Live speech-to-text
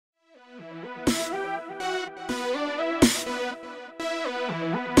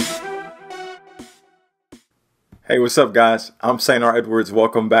Hey, what's up guys? I'm St. R. Edwards.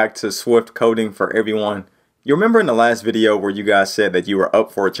 Welcome back to Swift Coding for Everyone. You remember in the last video where you guys said that you were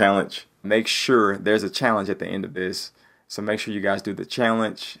up for a challenge? Make sure there's a challenge at the end of this. So make sure you guys do the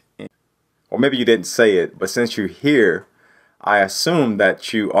challenge. Or maybe you didn't say it, but since you're here, I assume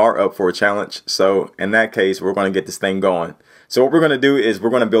that you are up for a challenge. So in that case, we're going to get this thing going. So what we're going to do is we're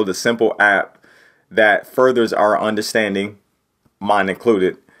going to build a simple app that furthers our understanding, mine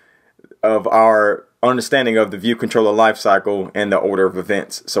included, of our understanding of the view controller lifecycle and the order of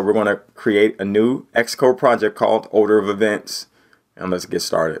events. So we're going to create a new Xcode project called Order of Events, and let's get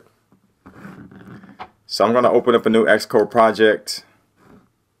started. So I'm going to open up a new Xcode project,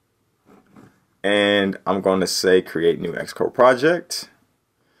 and I'm going to say create new Xcode project,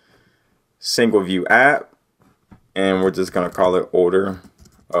 single view app, and we're just going to call it Order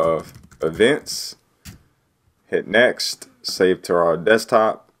of Events. Hit next, save to our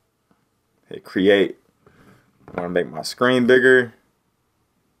desktop. Hit create. I want to make my screen bigger.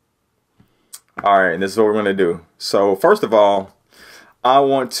 Alright, this is what we're going to do. So first of all, I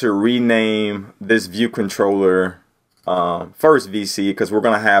want to rename this view controller first VC, because we're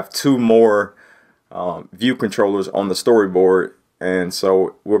going to have two more view controllers on the storyboard, and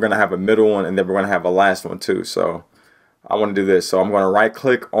so we're going to have a middle one and then we're going to have a last one too. So I want to do this. So I'm going to right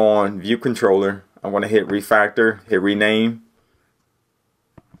click on view controller. I'm going to hit refactor, hit rename.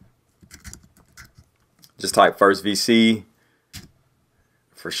 Just type first VC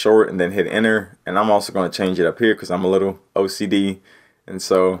for short and then hit enter. And I'm also going to change it up here because I'm a little OCD. And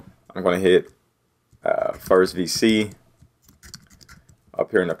so I'm going to hit first VC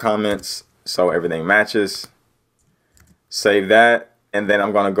up here in the comments so everything matches. Save that. And then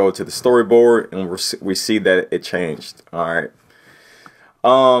I'm going to go to the storyboard and we see that it changed. All right.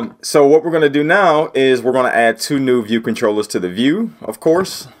 So what we're going to do now is we're going to add two new view controllers to the view, of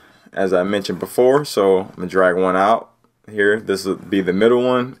course, as I mentioned before. So I'm going to drag one out here. This will be the middle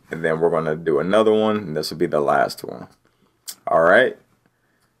one, and then we're going to do another one, and this will be the last one. All right.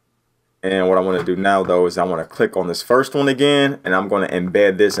 And what I want to do now, though, is I want to click on this first one again, and I'm going to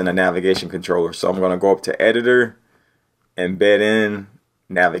embed this in a navigation controller. So I'm going to go up to Editor, embed in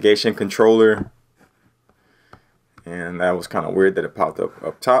navigation controller. And that was kind of weird that it popped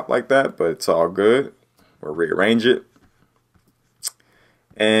up top like that, but it's all good. We'll rearrange it.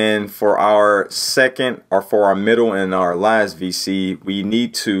 And for our second, or for our middle and our last VC, we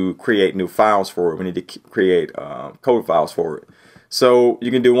need to create new files for it. We need to create code files for it. So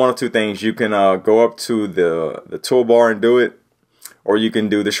you can do one of two things. You can go up to the toolbar and do it, or you can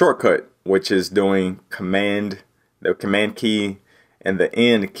do the shortcut, which is doing the command key and the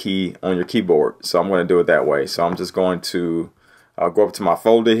N key on your keyboard. So I'm going to do it that way. So I'm just going to go up to my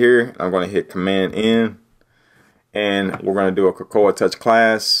folder here, and I'm going to hit Command N. And we're going to do a Cocoa Touch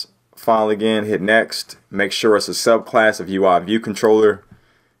class file again, hit next, make sure it's a subclass of UI view controller,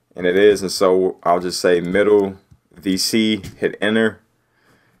 and it is. And so I'll just say middle VC, hit enter,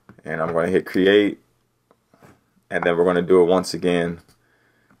 and I'm going to hit create, and then we're going to do it once again,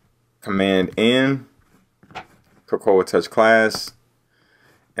 Command N, Cocoa Touch class,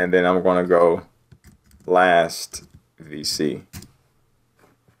 and then I'm going to go last VC,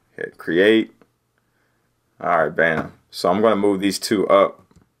 hit create. Alright, bam. So I'm going to move these two up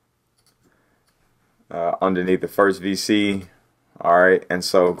underneath the first VC. Alright, and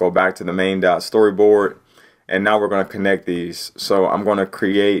so go back to the main.storyboard, and now we're going to connect these. So I'm going to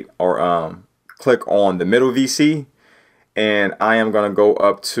create or click on the middle VC, and I am going to go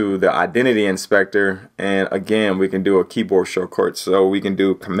up to the identity inspector, and again we can do a keyboard shortcut. So we can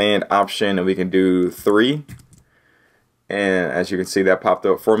do Command Option, and we can do 3, and as you can see that popped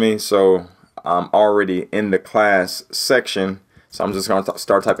up for me. So I'm already in the class section, so I'm just going to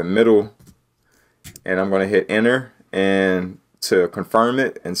start typing middle, and I'm going to hit enter and to confirm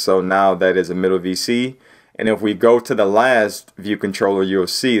it. And so now that is a middle VC, and if we go to the last view controller, you'll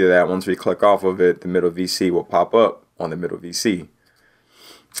see that once we click off of it, the middle VC will pop up on the middle VC,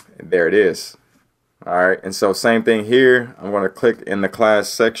 and there it is. Alright, and so same thing here. I'm going to click in the class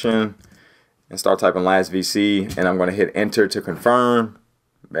section and start typing last VC, and I'm going to hit enter to confirm.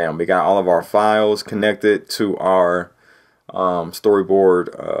 Bam, we got all of our files connected to our storyboard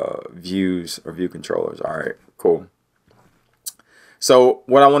views or view controllers. All right, cool. So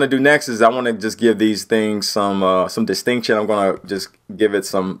what I want to do next is I want to just give these things some distinction. I'm going to just give it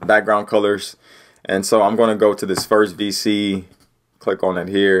some background colors. And so I'm going to go to this first VC, click on it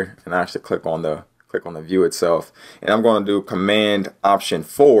here, and actually click on the view itself. And I'm going to do Command Option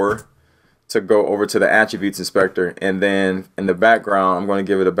 4 to go over to the attributes inspector, and then in the background I'm going to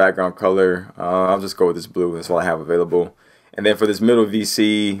give it a background color. I'll just go with this blue. That's what I have available. And then for this middle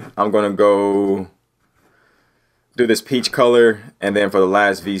VC, I'm going to go do this peach color, and then for the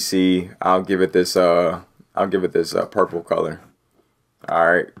last VC, I'll give it this purple color.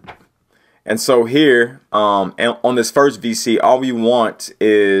 All right. And so here, on this first VC, all we want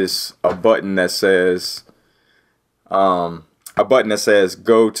is a button that says, go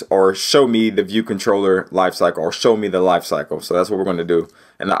to, or show me the view controller lifecycle, or show me the lifecycle. So that's what we're going to do.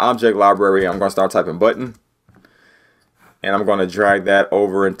 In the object library, I'm going to start typing button, and I'm going to drag that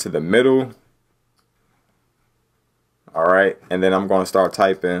over into the middle. All right, and then I'm going to start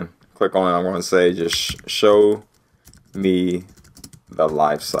typing. Click on it. I'm going to say just show me the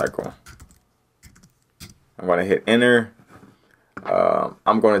lifecycle. I'm going to hit enter.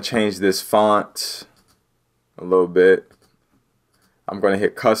 I'm going to change this font a little bit. I'm going to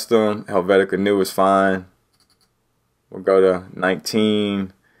hit custom. Helvetica New is fine. We'll go to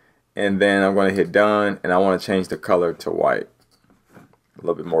 19, and then I'm going to hit done, and I want to change the color to white, a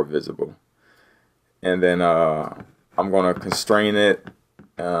little bit more visible. And then I'm going to constrain it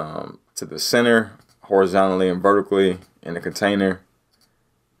to the center, horizontally and vertically in the container.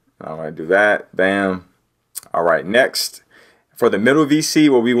 I'm going to do that. Bam. All right, next, for the middle VC,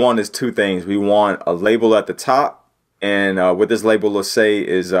 what we want is two things. We want a label at the top, and what this label will say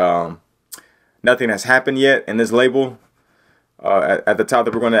is nothing has happened yet in this label at the top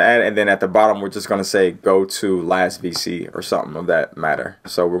that we're going to add, and then at the bottom we're just going to say go to last VC or something of that matter.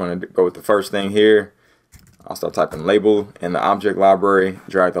 So we're going to go with the first thing here. I'll start typing label in the object library,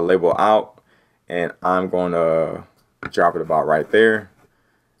 drag the label out, and I'm going to drop it about right there.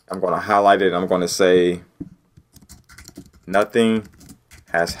 I'm going to highlight it. I'm going to say nothing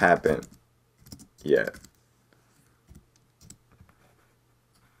has happened yet.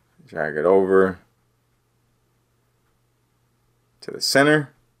 Drag it over to the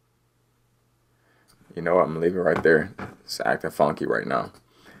center. You know what? I'm going to leave it right there. It's acting funky right now.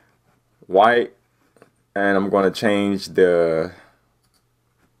 White. And I'm going to change the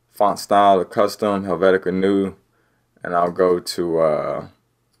font style to custom, Helvetica New. And I'll go to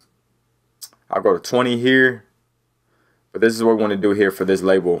 20 here. But this is what we want to do here for this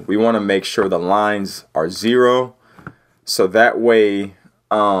label. We want to make sure the lines are 0, so that way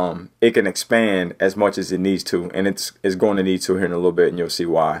it can expand as much as it needs to, and it's going to need to here in a little bit, and you'll see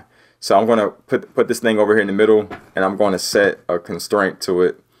why. So I'm going to put this thing over here in the middle, and I'm going to set a constraint to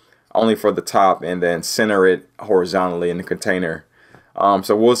it only for the top, and then center it horizontally in the container.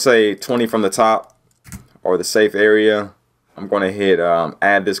 So we'll say 20 from the top, or the safe area. I'm going to hit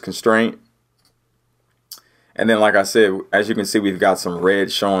add this constraint. And then, like I said, as you can see, we've got some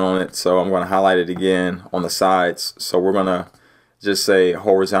red showing on it. So I'm going to highlight it again on the sides. So we're going to just say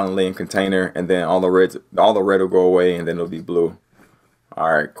horizontally in container, and then all the red will go away, and then it'll be blue.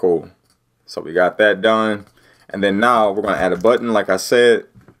 All right, cool. So we got that done. And then now we're going to add a button, like I said.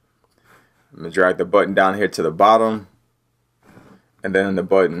 I'm going to drag the button down here to the bottom. And then in the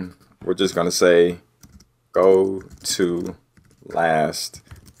button, we're just going to say go to last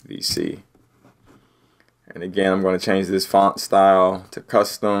VC. And again, I'm going to change this font style to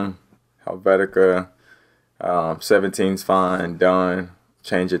custom, Helvetica. 17's fine, done.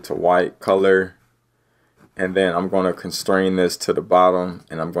 Change it to white color. And then I'm going to constrain this to the bottom,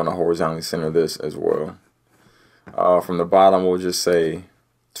 and I'm going to horizontally center this as well. From the bottom, we'll just say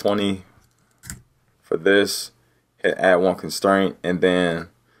 20 for this. Hit add one constraint, and then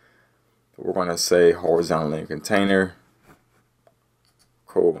we're going to say horizontally in container.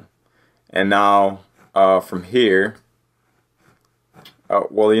 Cool. And now from here,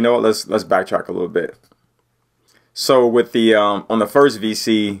 well, you know what? Let's backtrack a little bit. So with the on the first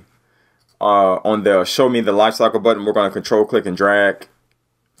VC, on the show me the lifecycle button, we're going to control click and drag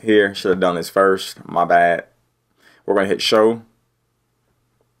here. Should have done this first. My bad. We're going to hit show.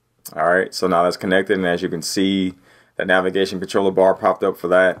 All right. So now that's connected, and as you can see, the navigation controller bar popped up for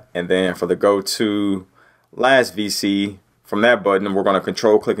that. And then for the go to last VC, from that button, we're going to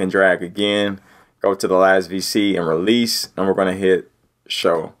control click and drag again. Go to the last VC and release, and we're going to hit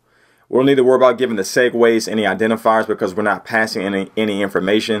show. We don't need to worry about giving the segues any identifiers because we're not passing any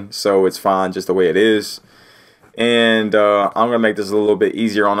information, so it's fine just the way it is. And I'm going to make this a little bit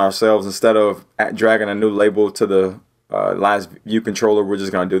easier on ourselves. Instead of dragging a new label to the last view controller, we're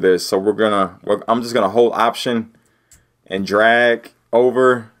just going to do this. So I'm just going to hold Option and drag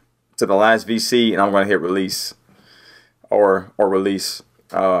over to the last VC, and I'm going to hit release or release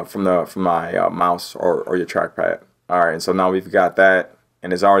from my mouse or your trackpad. All right, and so now we've got that.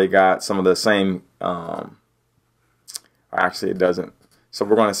 And it's already got some of the same, actually it doesn't. So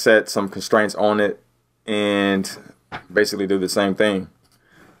we're going to set some constraints on it and basically do the same thing.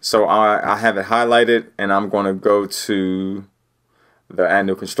 So I have it highlighted, and I'm going to go to the add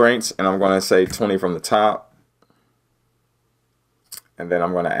new constraints, and I'm going to say 20 from the top. and then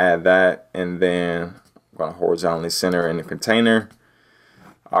I'm going to add that, and then I'm going to horizontally center in the container.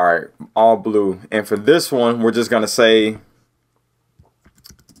 All right, all blue. And for this one, we're just going to say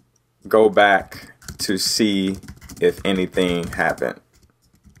go back to see if anything happened.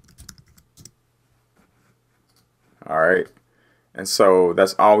 All right, and so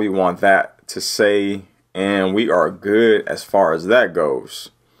that's all we want that to say, and we are good as far as that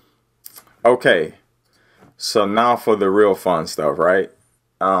goes. Okay, so now for the real fun stuff, right?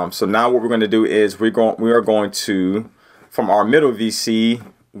 So now what we're going to do is we are going to, from our middle VC,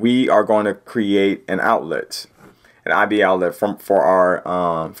 we are going to create an outlet, an IB outlet for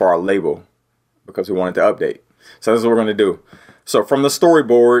our label, because we want it to update. So this is what we're going to do. So from the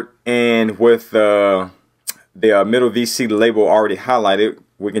storyboard, and with the middle VC label already highlighted,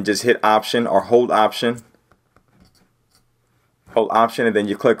 we can just hit Option or hold Option, and then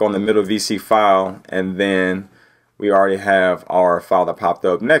you click on the middle VC file, and then we already have our file that popped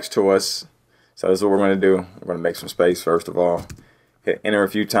up next to us. So this is what we're going to do. We're going to make some space first of all. Hit enter a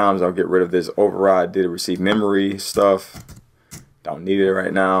few times. I'll get rid of this override did receive memory stuff. Don't need it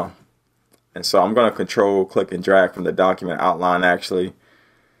right now. And so I'm going to control click and drag from the document outline actually.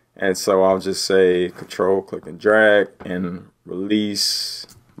 And so I'll just say control click and drag and release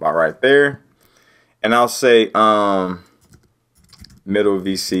about right there. And I'll say middle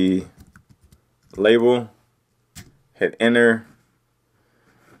VC label, hit enter.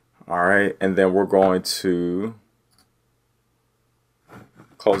 All right, and then we're going to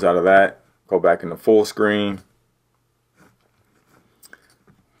close out of that, go back into full screen.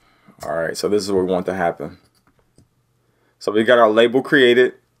 All right, so this is what we want to happen. So we got our label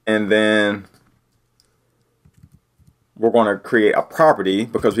created, and then we're going to create a property,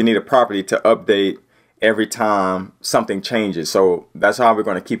 because we need a property to update every time something changes. So that's how we're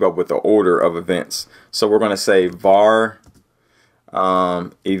going to keep up with the order of events. So we're going to say var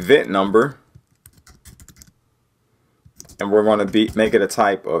event number, and we're going to make it a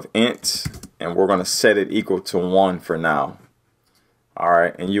type of int, and we're going to set it equal to 1 for now. All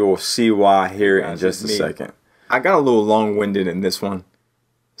right, and you will see why here in just a second. I got a little long-winded in this one.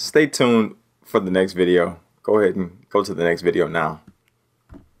 Stay tuned for the next video. Go ahead and go to the next video now.